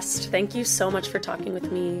great guest. Thank you so much for talking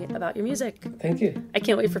with me about your music. Thank you. I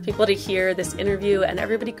can't wait for people to hear this interview, and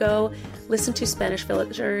everybody go listen to Spanish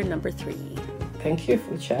Villager #3. Thank you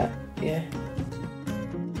for the chat. Yeah.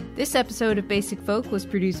 This episode of Basic Folk was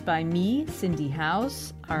produced by me, Cindy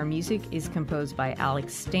House. Our music is composed by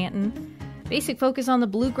Alex Stanton. Basic Folk is on the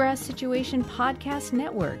Bluegrass Situation Podcast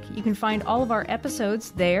Network. You can find all of our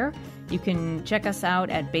episodes there. You can check us out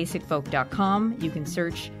at basicfolk.com. You can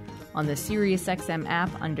search on the SiriusXM app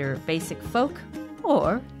under Basic Folk.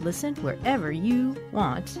 or listen wherever you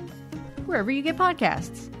want, wherever you get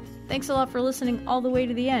podcasts. Thanks a lot for listening all the way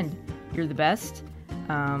to the end. You're the best.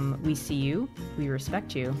 We see you. We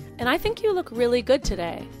respect you. And I think you look really good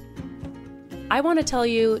today. I want to tell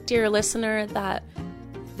you, dear listener,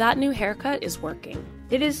 that new haircut is working.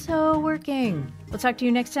 It is so working. We'll talk to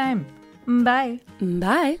you next time. Bye.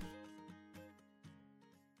 Bye.